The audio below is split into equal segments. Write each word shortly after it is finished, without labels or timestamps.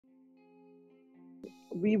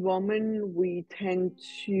we women, we tend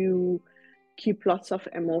to keep lots of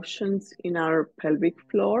emotions in our pelvic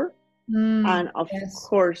floor. And of Yes.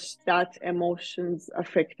 course, that emotions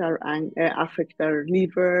affect our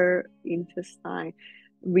liver, intestine.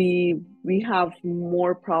 We have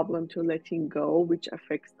more problem to letting go, which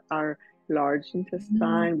affects our large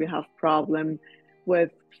intestine. We have problem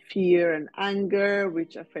with fear and anger,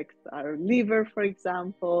 which affects our liver, for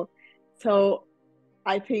example. So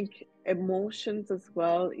I think emotions as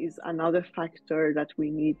well is another factor that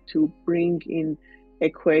we need to bring in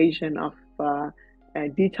equation of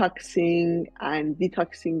detoxing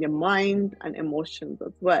the mind and emotions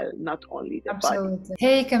as well, not only the body. Absolutely.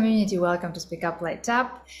 Hey community, welcome to Speak Up Light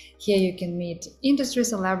Up. Here you can meet industry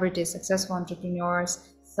celebrities, successful entrepreneurs,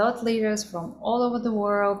 thought leaders from all over the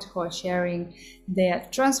world who are sharing their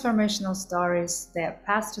transformational stories, their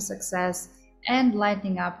path to success, and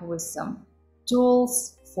lighting up with some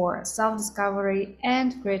tools for self-discovery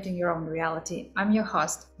and creating your own reality. I'm your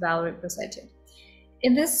host, Valerie Bracetti.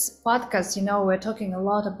 In this podcast, we're talking a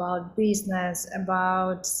lot about business,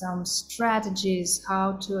 about some strategies,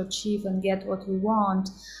 how to achieve and get what we want,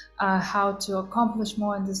 how to accomplish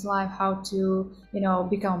more in this life, how to,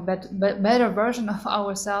 become a better version of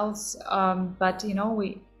ourselves. But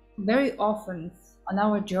we very often on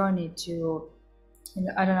our journey to,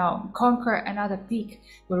 conquer another peak,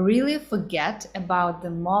 we really forget about the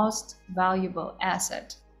most valuable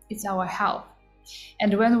asset. It's our health.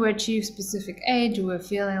 And when we achieve specific age, we're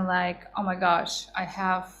feeling like, oh my gosh, I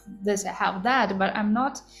have this, I have that, but I'm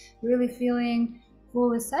not really feeling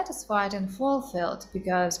fully satisfied and fulfilled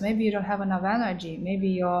because maybe you don't have enough energy. Maybe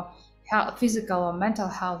your physical or mental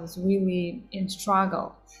health is really in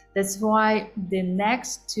struggle. That's why the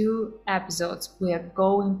next 2 episodes we are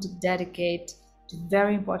going to dedicate to a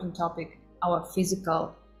very important topic, our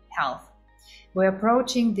physical health. We're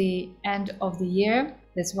approaching the end of the year.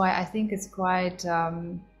 That's why I think it's quite,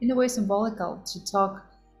 in a way, symbolical to talk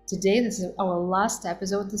today. This is our last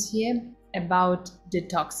episode this year about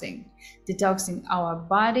detoxing our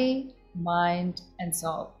body, mind, and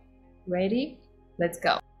soul. Ready? Let's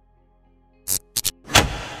go.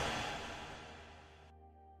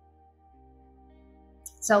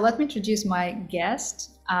 So let me introduce my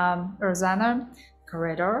guest, Rosanna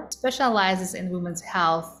Corredor, specializes in women's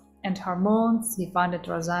health and hormones. He founded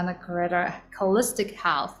Rosanna Corredor Holistic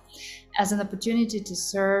Health as an opportunity to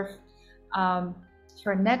serve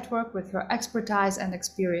her network with her expertise and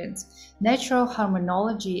experience. Natural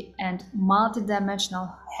hormonology and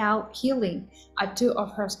multidimensional health healing are 2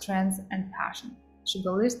 of her strengths and passion. She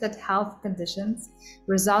believes that health conditions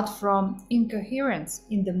result from incoherence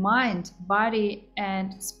in the mind, body,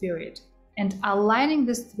 and spirit. And aligning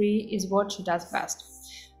these 3 is what she does best.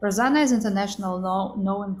 Rosanna is international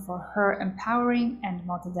known for her empowering and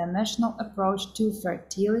multidimensional approach to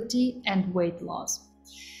fertility and weight loss.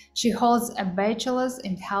 She holds a bachelor's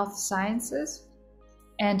in health sciences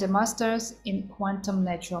and a master's in quantum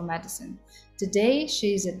natural medicine. Today,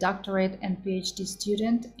 she is a doctorate and PhD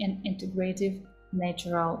student in integrative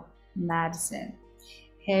natural medicine.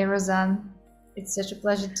 Hey, Rosanna, it's such a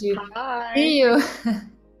pleasure to see you.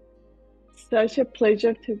 Such a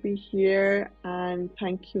pleasure to be here, and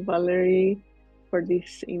thank you, Valerie, for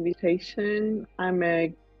this invitation. I'm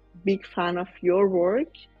a big fan of your work,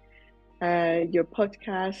 your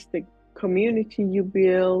podcast, the community you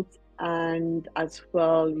built, and as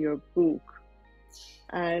well your book.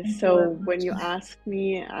 So when you asked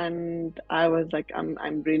me, and I was like,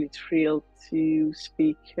 I'm really thrilled to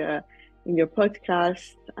speak in your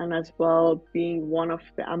podcast, and as well being one of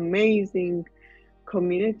the amazing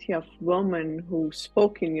community of women who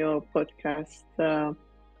spoke in your podcast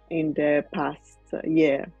in the past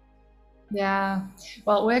year. Yeah,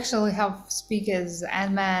 well, we actually have speakers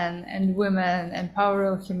and men and women and power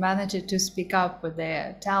of humanity to speak up with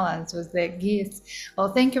their talents, with their gifts.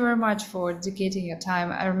 Well, thank you very much for dedicating your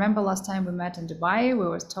time. I remember last time we met in Dubai, we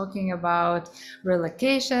were talking about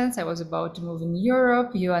relocations. I was about to move in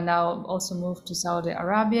Europe. You are now also moved to Saudi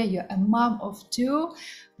Arabia. You're a mom of 2.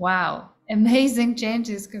 Wow, amazing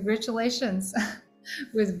changes. Congratulations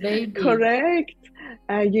with baby. Correct.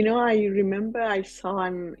 I remember I saw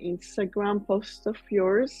an Instagram post of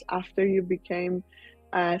yours after you became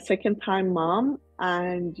a second-time mom,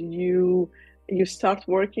 and you start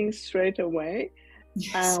working straight away.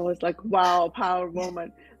 Yes. And I was like, wow, power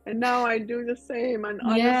woman. And now I do the same. And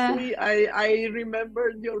honestly, I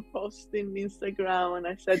remembered your post in Instagram, and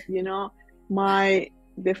I said, my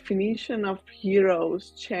definition of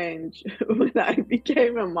heroes changed when I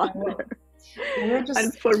became a mother. We're And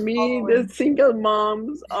just for me, the following. single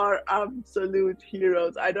moms are absolute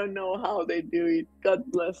heroes. I don't know how they do it. God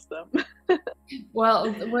bless them.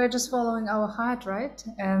 Well, we're just following our heart, right?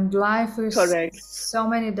 And life is Correct, so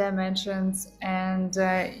many dimensions, and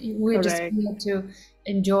we're just correct, here to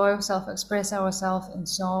enjoy ourselves, express ourselves in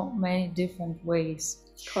so many different ways.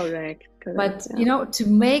 correct, correct. But Yeah. to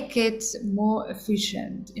make it more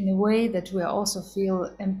efficient in a way that we also feel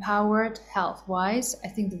empowered health-wise, I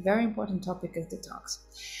think the very important topic is detox.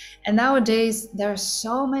 And nowadays there are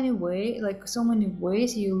so many ways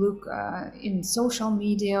you look in social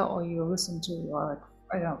media, or you listen to your,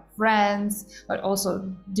 I don't know, friends, but also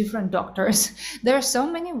different doctors. There are so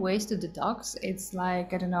many ways to detox. It's like,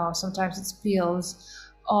 I don't know, sometimes it's pills,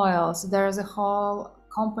 oils. There's a whole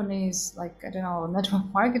companies, like, I don't know, network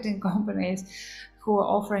marketing companies who are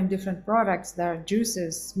offering different products. There are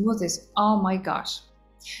juices, smoothies. Oh my gosh.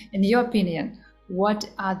 In your opinion, what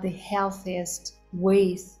are the healthiest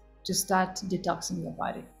ways to start detoxing your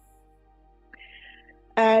body?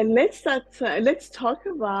 Let's talk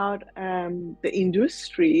about the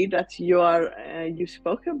industry that you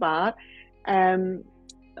spoke about. Um,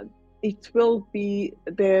 it will be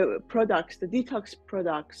the products, the detox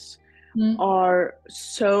products Mm, are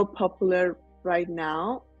so popular right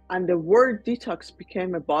now, and the word detox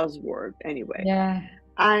became a buzzword anyway. yeah.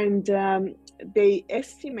 And they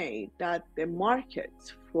estimate that the market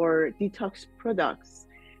for detox products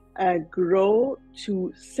grow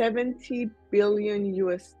to 70 billion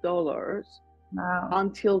US dollars Wow.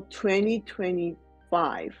 until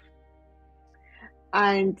 2025.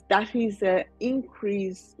 And that is a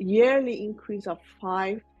yearly increase of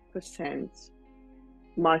 5%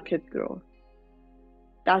 market growth.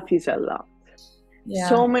 That is a lot.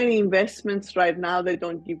 So Yeah. many investments right now, they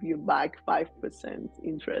don't give you back 5%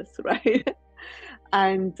 interest, right?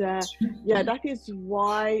 And yeah, that is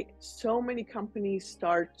why so many companies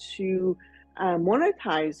start to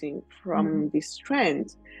monetizing from Mm, this trend.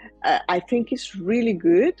 I think it's really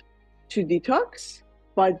good to detox,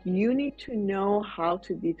 but you need to know how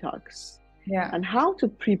to detox yeah. and how to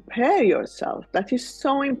prepare yourself. That is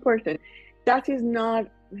so important. That is not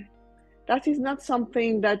that is not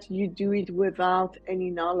something that you do it without any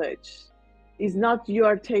knowledge. It's not you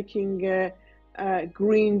are taking a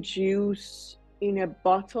green juice in a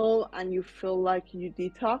bottle and you feel like you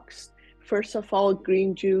detoxed. First of all,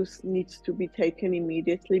 green juice needs to be taken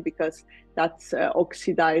immediately because that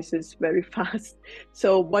oxidizes very fast. So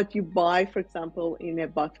what you buy, for example, in a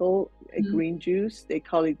bottle, a Mm. green juice, they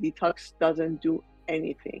call it detox, doesn't do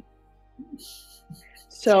anything.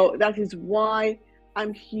 So that is why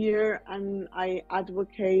I'm here, and I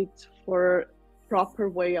advocate for proper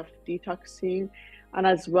way of detoxing. And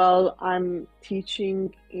as well, I'm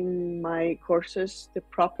teaching in my courses the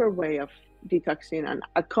proper way of detoxing and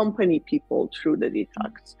accompany people through the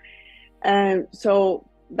detox. And so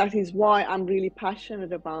that is why I'm really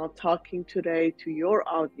passionate about talking today to your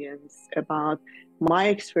audience about my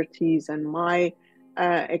expertise and my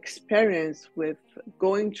experience with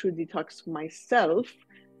going through detox myself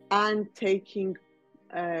and taking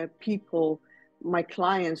people, my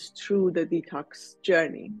clients, through the detox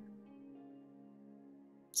journey.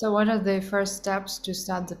 So what are the first steps to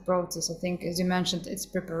start the process? I think, as you mentioned, it's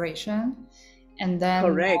preparation, and then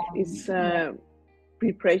Correct. It's yeah.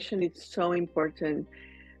 preparation is so important.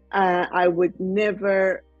 I would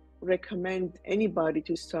never recommend anybody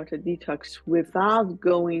to start a detox without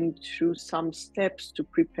going through some steps to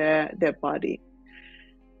prepare their body.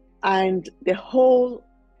 And the whole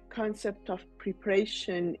concept of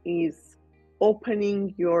preparation is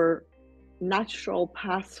opening your natural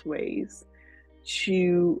pathways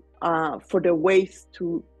to for the waste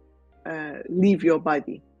to leave your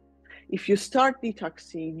body. If you start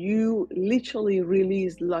detoxing, you literally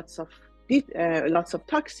release lots of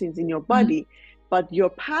toxins in your Mhm. body, but your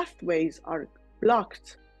pathways are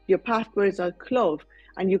blocked, your pathways are closed,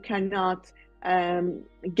 and you cannot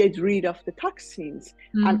get rid of the toxins.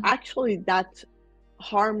 And Mm. actually, that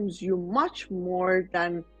harms you much more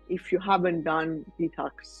than if you haven't done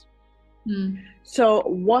detox. Mm. So,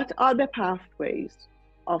 what are the pathways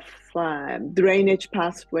of drainage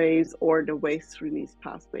pathways or the waste release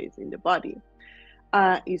pathways in the body?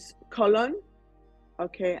 Is colon.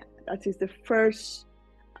 Okay, that is the first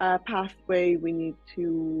pathway we need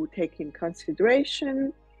to take in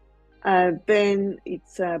consideration. Then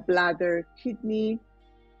it's bladder, kidney.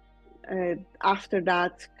 After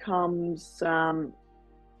that comes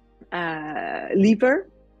liver.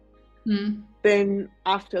 Mm. Then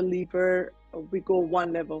after liver, we go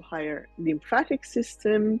one level higher, lymphatic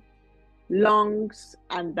system, lungs,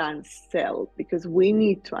 and then cell, because we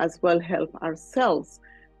need to as well help our cells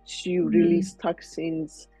to release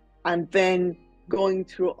toxins, and then going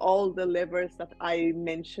through all the levers that I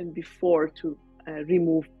mentioned before to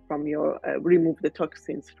remove the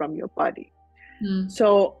toxins from your body.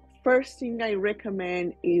 So first thing I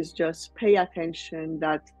recommend is just pay attention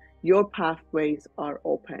that your pathways are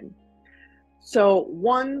open. So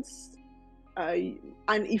once and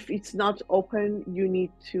if it's not open, you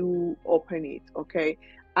need to open it, okay?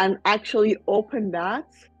 And actually open that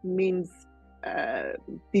means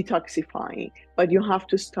detoxifying, but you have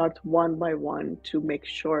to start one by one to make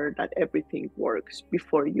sure that everything works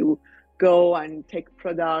before you go and take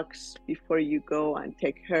products, before you go and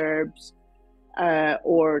take herbs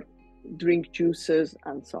or drink juices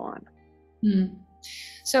and so on.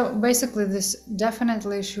 So basically, this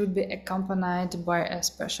definitely should be accompanied by a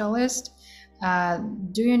specialist.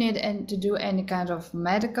 Do you need to do any kind of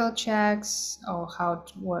medical checks, or how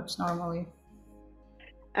it works normally?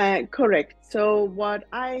 Correct. So what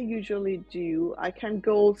I usually do, I can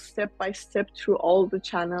go step by step through all the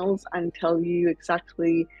channels and tell you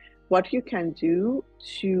exactly what you can do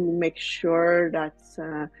to make sure that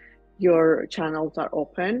your channels are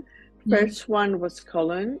open. First one was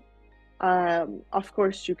colon. Of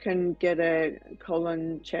course, you can get a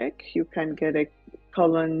colon check. You can get a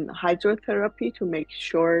colon hydrotherapy to make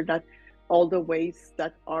sure that all the waste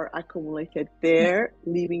that are accumulated there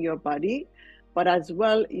leaving your body. But as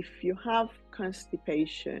well, if you have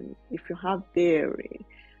constipation, if you have diarrhea,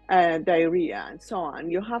 and so on,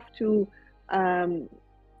 you have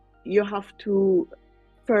to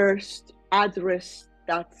first address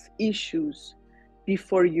that issues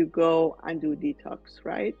before you go and do detox,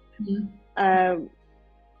 right?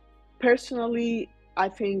 Personally, I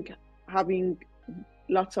think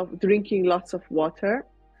drinking lots of water,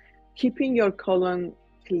 keeping your colon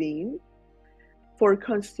clean. For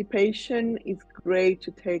constipation, it's great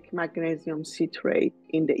to take magnesium citrate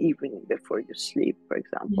in the evening before you sleep, for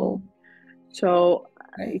example. So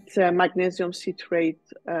it's magnesium citrate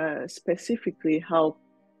specifically help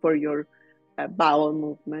for your bowel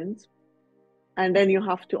movement. And then you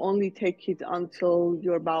have to only take it until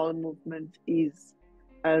your bowel movement is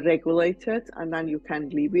regulated, and then you can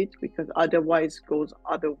leave it, because otherwise it goes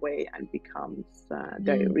other way and becomes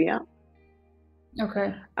diarrhea.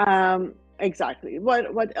 Okay. Exactly.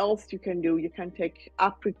 What else you can do? You can take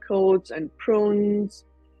apricots and prunes.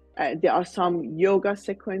 There are some yoga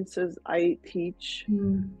sequences I teach.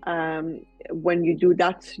 When you do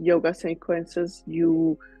that yoga sequences,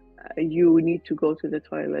 you need to go to the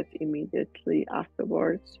toilet immediately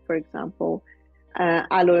afterwards. For example,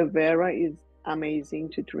 aloe vera is amazing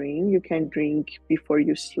to drink. You can drink before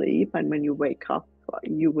you sleep, and when you wake up,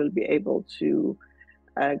 you will be able to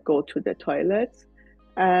go to the toilet.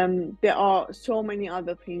 There are so many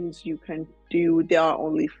other things you can do. There are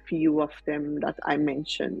only few of them that I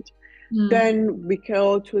mentioned. Then we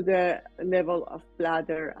go to the level of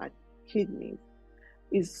bladder and kidneys.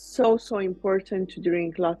 It's so important to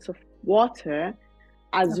drink lots of water.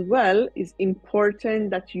 As well, it's important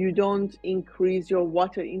that you don't increase your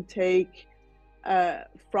water intake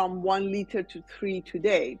from 1 liter to 3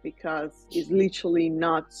 today, because it's literally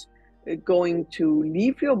not going to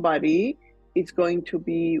leave your body. It's going to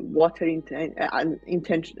be water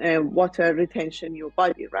retention in your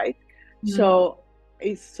body, right? So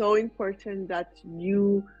it's so important that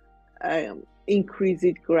you increase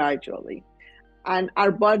it gradually. And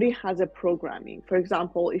our body has a programming. For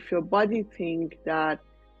example, if your body thinks that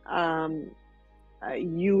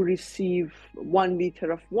you receive 1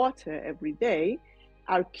 liter of water every day,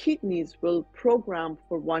 our kidneys will program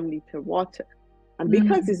for 1 liter water. And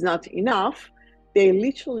because it's not enough, they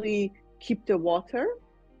literally keep the water,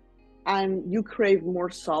 and you crave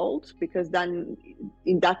more salt, because then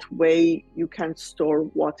in that way you can store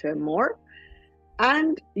water more.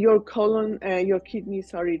 And your kidney,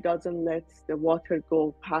 doesn't let the water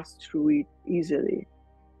pass through it easily.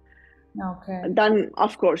 Okay. And then,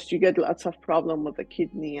 of course, you get lots of problem with the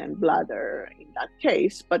kidney and bladder in that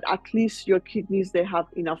case, but at least your kidneys, they have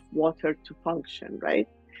enough water to function, right?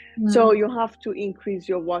 So you have to increase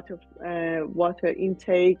your water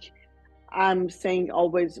intake. I'm saying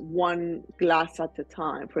always 1 glass at a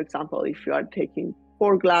time. For example, if you are taking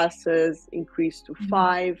 4 glasses, increase to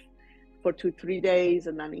 5 for 2-3 days,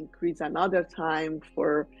 and then increase another time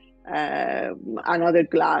for another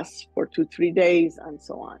glass for 2-3 days, and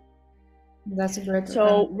so on. That's a great.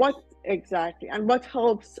 So exactly, and what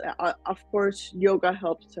helps? Of course, yoga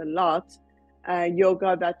helps a lot.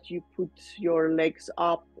 Yoga that you put your legs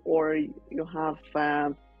up, or you have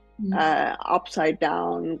upside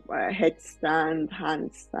down, headstand,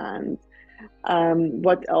 handstand.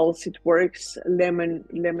 What else? It works.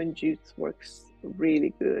 Lemon juice works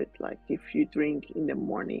really good. Like if you drink in the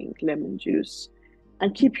morning lemon juice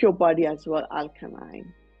and keep your body as well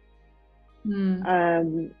alkaline.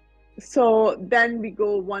 Um, so then we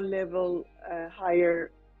go one level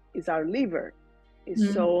higher is our liver.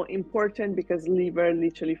 Is so important because liver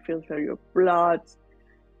literally filter your blood,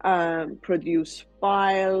 produce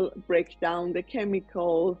bile, break down the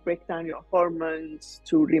chemicals, break down your hormones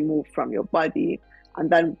to remove from your body. And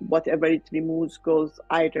then whatever it removes goes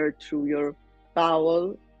either through your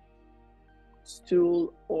bowel,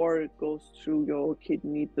 stool, or goes through your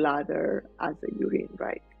kidney, bladder as a urine,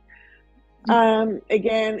 right?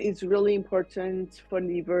 Again, it's really important for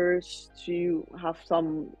livers to have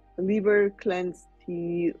some liver cleanse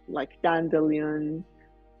tea like dandelion,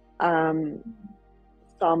 some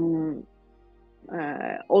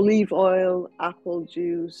olive oil, apple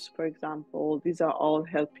juice, for example. These are all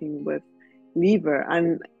helping with liver,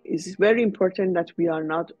 and it's very important that we are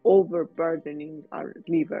not overburdening our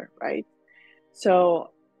liver, right?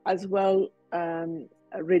 So as well,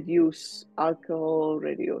 reduce alcohol,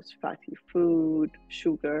 reduce fatty food,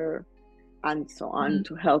 sugar, and so on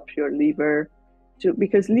to help your liver to,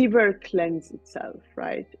 because liver cleanse itself,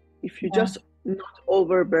 right? If you just not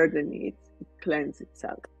overburden it, it cleanse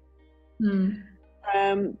itself. Then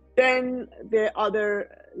the other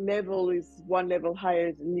level is one level higher,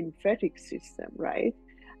 is lymphatic system, right?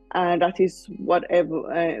 And that is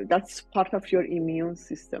whatever, that's part of your immune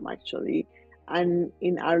system actually. And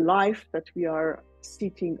in our life that we are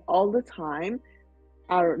sitting all the time,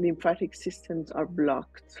 our lymphatic systems are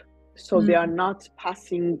blocked. So they are not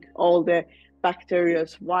passing all the bacteria,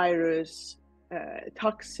 virus,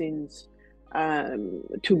 toxins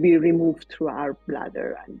to be removed through our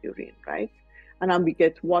bladder and urine, right? And then we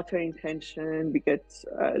get water retention, we get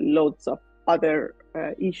loads of other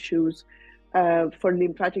issues. For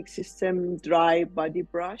lymphatic system, dry body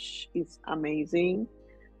brush is amazing.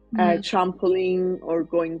 Trampoline or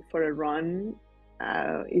going for a run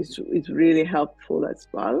is really helpful as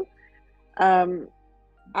well.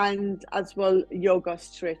 And as well, yoga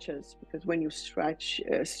stretches, because when you stretch,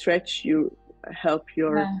 you help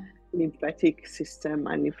your lymphatic system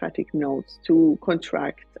and lymphatic nodes to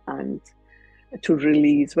contract and to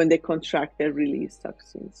release. When they contract, they release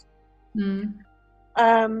toxins. And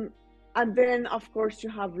then, of course, you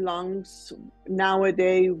have lungs.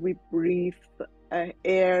 Nowadays, we breathe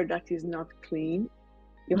air that is not clean.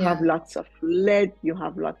 You have lots of lead, you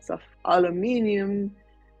have lots of aluminium,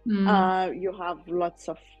 you have lots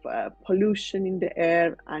of pollution in the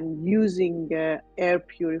air, and using air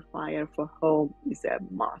purifier for home is a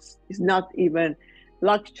must. It's not even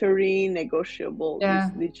luxury, negotiable.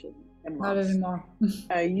 It's literally a must. Not anymore.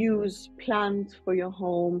 Use plants for your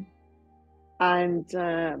home, and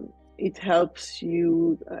it helps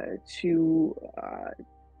you to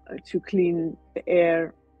clean the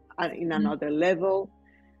air in another level.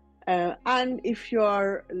 And if you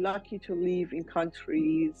are lucky to live in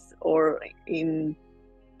countries or in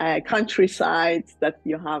countrysides that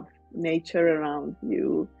you have nature around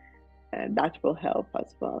you, that will help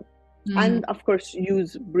as well. And of course,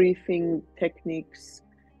 use breathing techniques,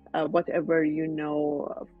 whatever you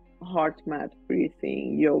know, heart mat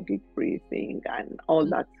breathing, yogic breathing, and all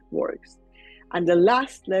that works. And the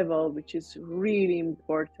last level, which is really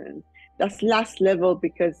important, that's last level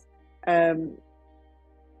because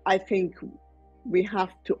I think we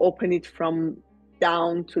have to open it from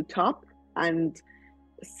down to top, and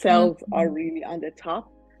cells are really on the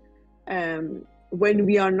top. When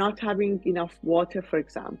we are not having enough water, for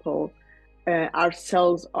example, our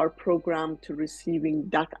cells are programmed to receiving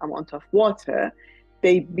that amount of water.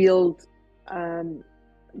 They build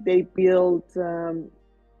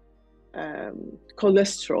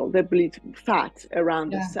cholesterol, they build fat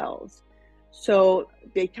around the cells, so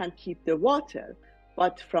they can keep the water.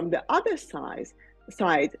 But from the other side,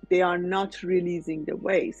 they are not releasing the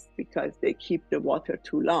waste because they keep the water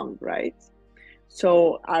too long, right?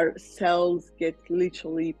 So our cells get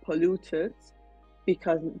literally polluted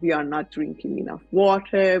because we are not drinking enough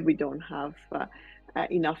water. We don't have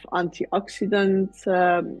enough antioxidant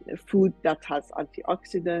food that has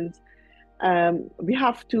antioxidants. We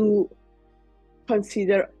have to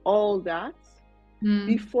consider all that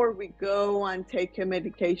before we go and take a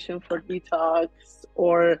medication for detox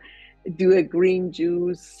or do a green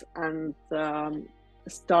juice and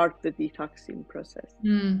start the detoxing process.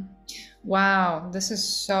 Wow, this is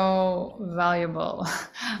so valuable.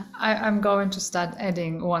 I'm going to start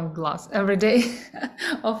adding 1 glass every day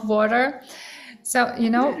of water. So,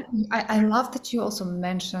 I love that you also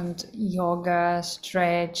mentioned yoga,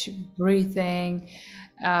 stretch, breathing,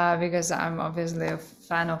 because I'm obviously a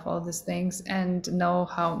fan of all these things and know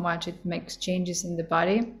how much it makes changes in the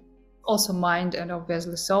body, also mind and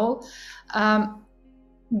obviously soul. Um,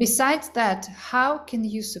 Besides that, how can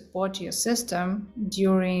you support your system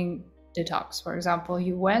during detox? For example,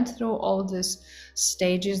 you went through all these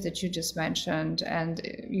stages that you just mentioned, and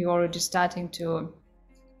you're already starting to,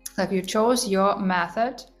 like, you chose your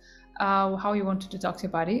method, how you want to detox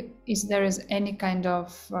your body. Is there is any kind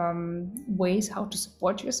of ways how to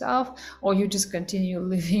support yourself, or you just continue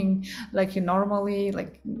living like you normally,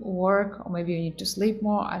 like work, or maybe you need to sleep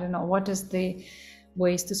more? I don't know. What is the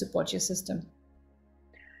ways to support your system?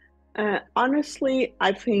 Honestly,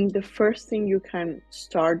 I think the first thing you can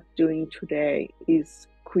start doing today is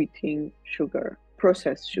quitting sugar,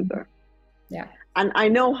 processed Mhm. sugar. Yeah, And I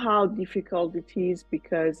know how difficult it is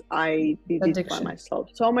because I did it by addiction. myself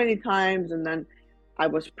so many times. And then I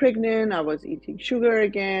was pregnant, I was eating sugar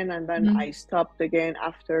again, and then I Mm, stopped again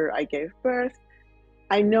after I gave birth.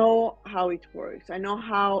 I know how it works. I know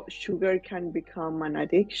how sugar can become an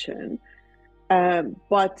addiction.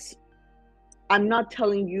 But I'm not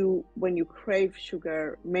telling you when you crave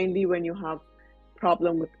sugar, mainly when you have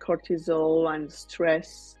problem with cortisol and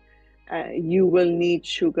stress, you will need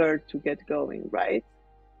sugar to get going, right?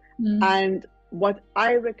 mm, And what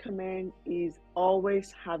I recommend is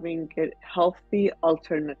always having a healthy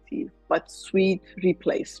alternative, but sweet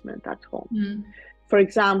replacement at home. mm, For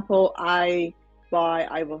example, I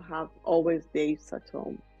will have always dates at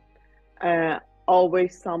home, uh,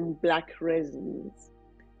 always some black raisins,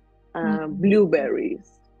 mm,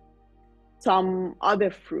 blueberries, some other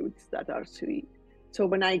fruits that are sweet. So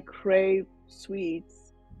when I crave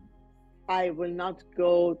sweets, I will not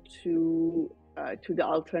go to the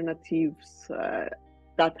alternatives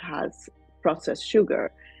that has processed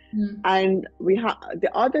sugar. mm, And we have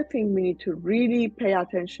the other thing we need to really pay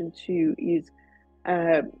attention to is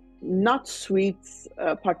uh, not sweets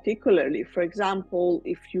particularly. For example,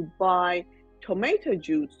 if you buy tomato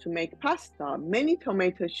juice to make pasta, many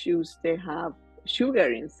tomato juice they have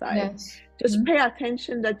sugar inside. yes. Just Mm, pay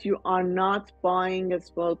attention that you are not buying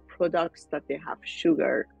as well products that they have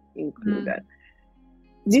sugar included. mm.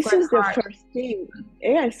 It's This quite is the hard. first thing.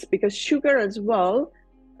 Yes, because sugar as well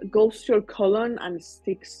goes to your colon and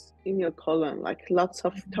sticks in your colon. Like lots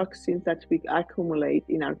of toxins that we accumulate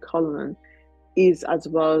in our colon is as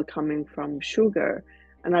well coming from sugar.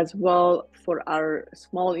 And as well for our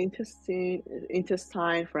small intestine,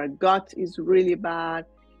 for our gut is really bad,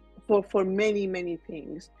 for many, many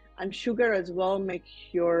things. And sugar as well make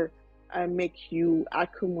you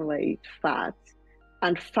accumulate fat.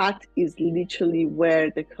 And fat is literally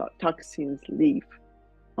where the toxins live.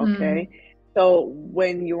 Mm, Okay. So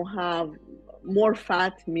when you have more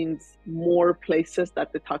fat means more places that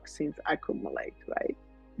the toxins accumulate, right?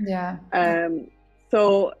 yeah. Um,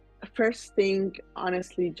 so first thing,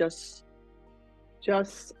 honestly, just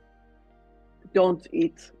don't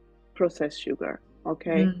eat processed sugar.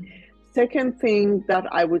 Okay. Mm, Second thing that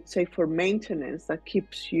I would say for maintenance that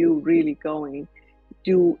keeps you really going,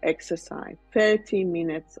 do exercise. 30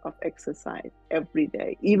 minutes of exercise every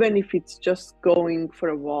day, even if it's just going for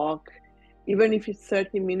a walk, even if it's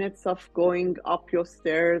 30 minutes of going up your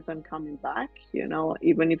stairs and coming back,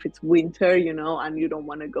 even if it's winter, and you don't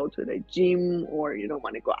want to go to the gym or you don't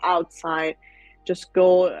want to go outside, just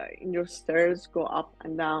go in your stairs, go up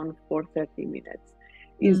and down for 30 minutes.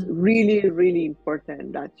 Is mm, really, really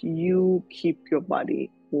important that you keep your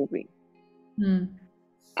body moving. mm,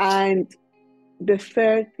 And the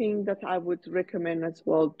third thing that I would recommend as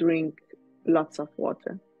well, drink lots of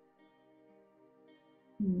water.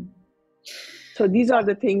 mm. So these are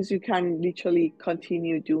the things you can literally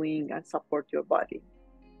continue doing and support your body.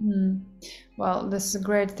 Mm. Well, this is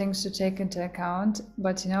great things to take into account,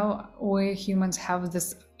 but we humans have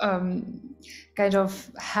this kind of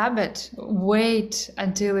habit, wait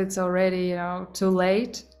until it's already, too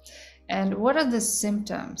late. And what are the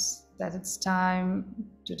symptoms that it's time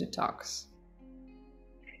to detox?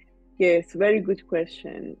 Yes, very good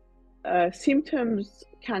question. Symptoms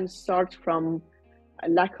can start from a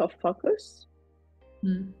lack of focus,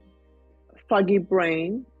 Mm, foggy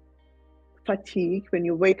brain, fatigue when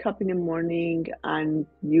you wake up in the morning and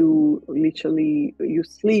you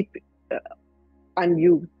sleep uh, and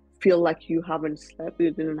you feel like you haven't slept,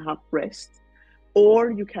 you didn't have rest,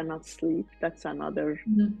 or you cannot sleep. That's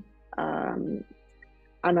mm, um,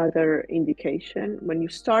 another indication. When you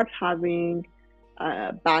start having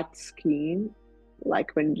bad skin,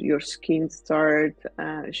 like when your skin start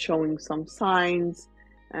showing some signs,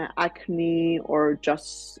 acne or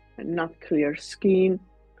just not clear skin.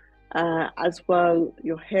 As well,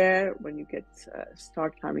 your hair, when you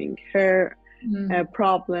start having hair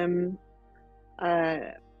problem,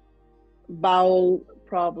 bowel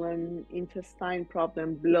problem, intestine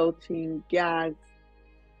problem, bloating, gas,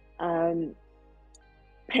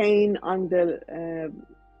 pain on the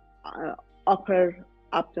upper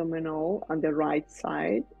abdominal on the right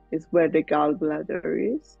side is where the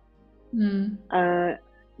gallbladder is.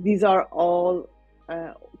 These are all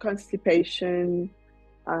constipation,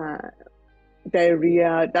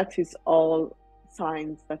 diarrhea. That is all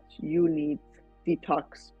signs that you need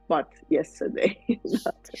detox, but yesterday.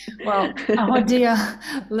 Well, oh dear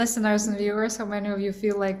listeners and viewers, how many of you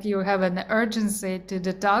feel like you have an urgency to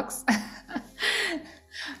detox?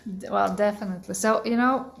 Well, definitely. So,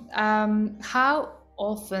 how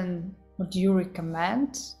often would you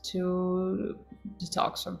recommend to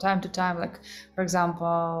detox from time to time? Like, for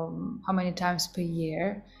example, how many times per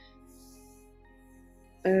year?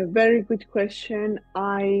 A very good question.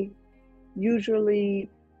 I usually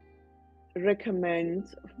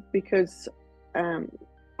recommend, because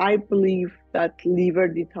I believe that liver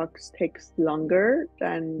detox takes longer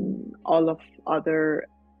than all of other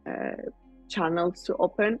channels to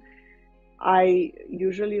open. I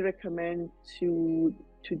usually recommend to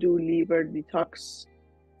do liver detox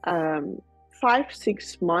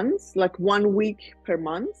 5-6 months, like 1 week per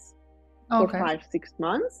month for 5-6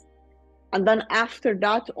 months. And then after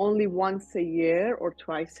that, only once a year or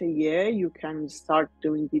twice a year, you can start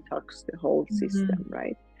doing detox the whole system,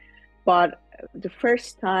 right? But the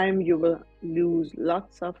first time you will lose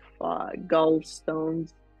lots of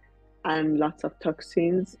gallstones and lots of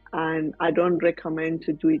toxins. And I don't recommend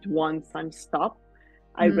to do it once and stop.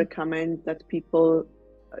 I recommend that people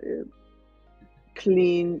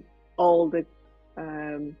clean all the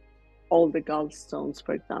gallstones,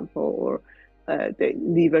 for example, or the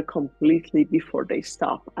liver completely before they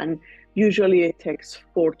stop. And usually it takes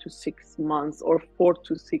 4 to 6 months or 4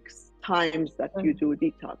 to 6 times that you do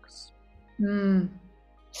detox.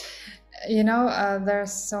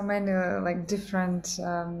 There's so many different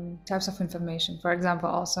types of information. For example,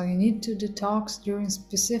 also you need to detox during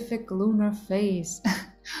specific lunar phase.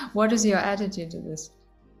 What is your attitude to this?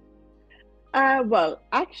 Well,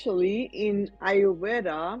 actually, in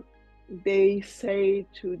Ayurveda, they say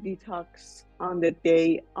to detox on the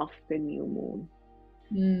day of the new moon.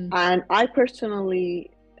 And I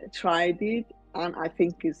personally tried it, and I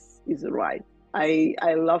think is right. I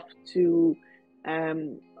love to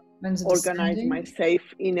organize myself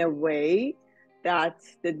in a way that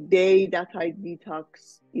the day that I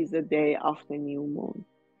detox is the day of the new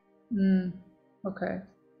moon. Okay.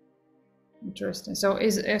 Interesting. So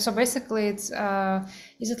basically it's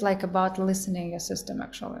is it like about listening a system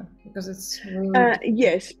actually? Because it's really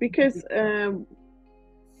yes, because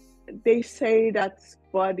they say that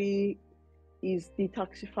body is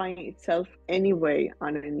detoxifying itself anyway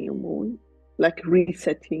on a new moon, like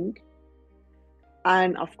resetting.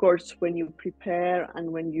 And of course, when you prepare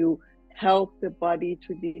and when you help the body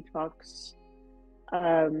to detox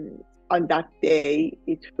on that day,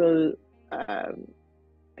 it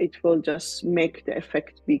will just make the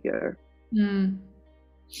effect bigger.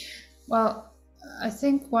 Well, I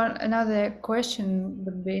think another question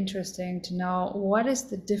would be interesting to know: what is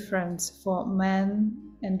the difference for men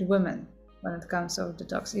and women when it comes to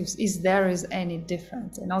detox? If there is any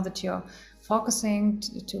difference? I know that you're focusing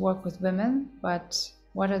to work with women, but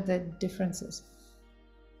what are the differences?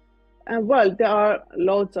 Well, there are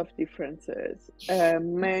loads of differences.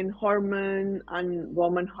 Men hormone and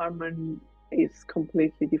woman hormone is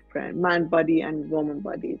completely different. Man body and woman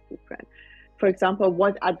body is different. For example,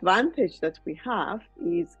 what advantage that we have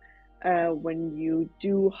is when you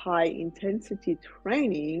do high intensity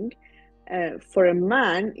training, for a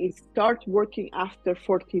man, it starts working after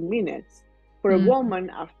 40 minutes. For a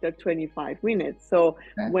woman, after 25 minutes. So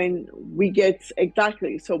when we get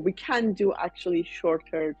so we can do actually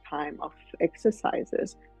shorter time of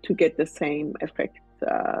exercises to get the same effect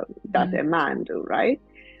that a man do, right?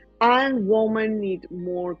 And women need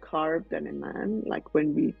more carb than a man. Like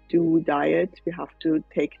when we do diet, we have to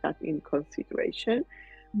take that in consideration.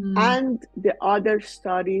 And the other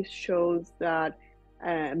studies shows that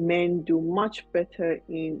men do much better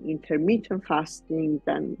in intermittent fasting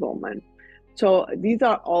than women. So these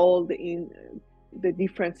are all the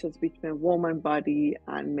differences between woman body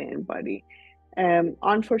and man body.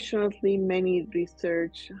 Unfortunately, many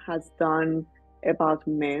research has done about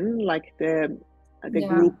men, like the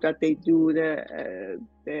group that they do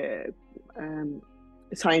the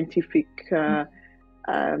scientific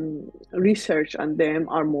research on them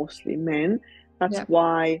are mostly men. That's Yeah.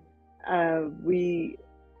 why we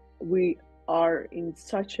are in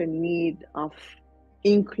such a need of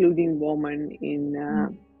including women in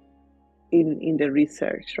the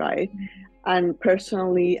research, right? And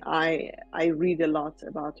personally, I read a lot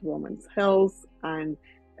about women's health, and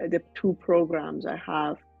the two programs I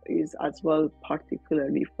have is as well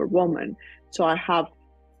particularly for women. So I have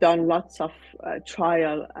done lots of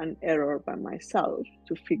trial and error by myself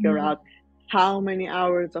to figure Mm. out how many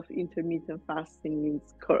hours of intermittent fasting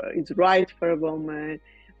is right for a woman,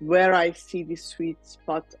 where I see the sweet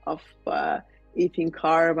spot of eating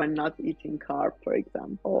carb and not eating carb, for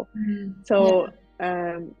example. Yeah. So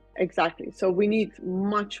exactly. So we need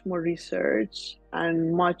much more research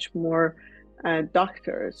and much more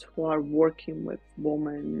doctors who are working with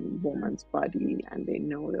woman's body, and they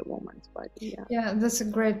know the woman's body. Yeah. Yeah, that's a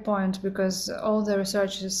great point because all the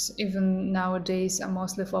researchers, even nowadays, are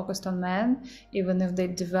mostly focused on men, even if they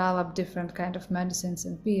develop different kind of medicines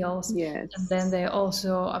and pills. And then Yes. they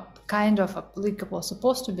also are kind of applicable,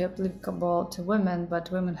 supposed to be applicable to women,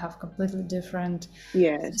 but women have completely different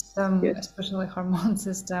Yes. system, Yes. especially hormone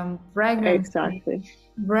system, pregnancy, Exactly.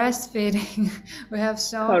 breastfeeding. We have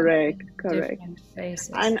so many Correct. Correct. different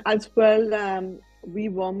phases. And as well, we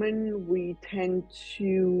women, we tend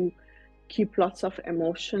to keep lots of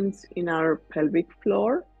emotions in our pelvic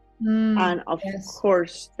floor, and of Yes,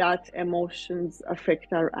 course that emotions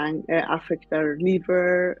affect our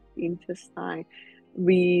liver, intestine.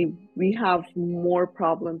 We have more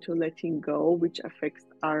problem to letting go, which affects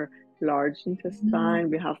our large intestine.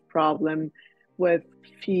 We have problem with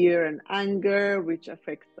fear and anger, which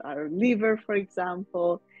affects our liver, for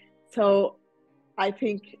example. So I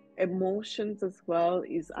think emotions as well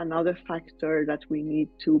is another factor that we need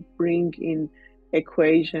to bring in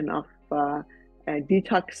equation of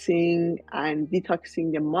detoxing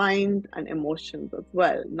the mind and emotions as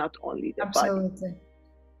well, not only the body. absolutely.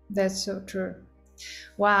 That's so true.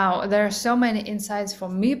 Wow, there are so many insights for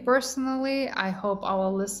me personally. I hope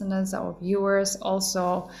our listeners, our viewers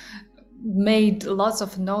also made lots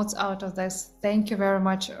of notes out of this. Thank you very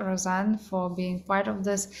much, Roseanne, for being part of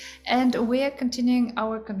this. And we are continuing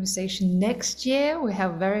our conversation next year. We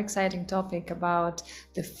have a very exciting topic about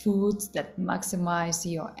the foods that maximize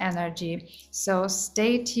your energy. So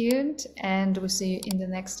stay tuned and we'll see you in the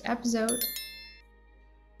next episode.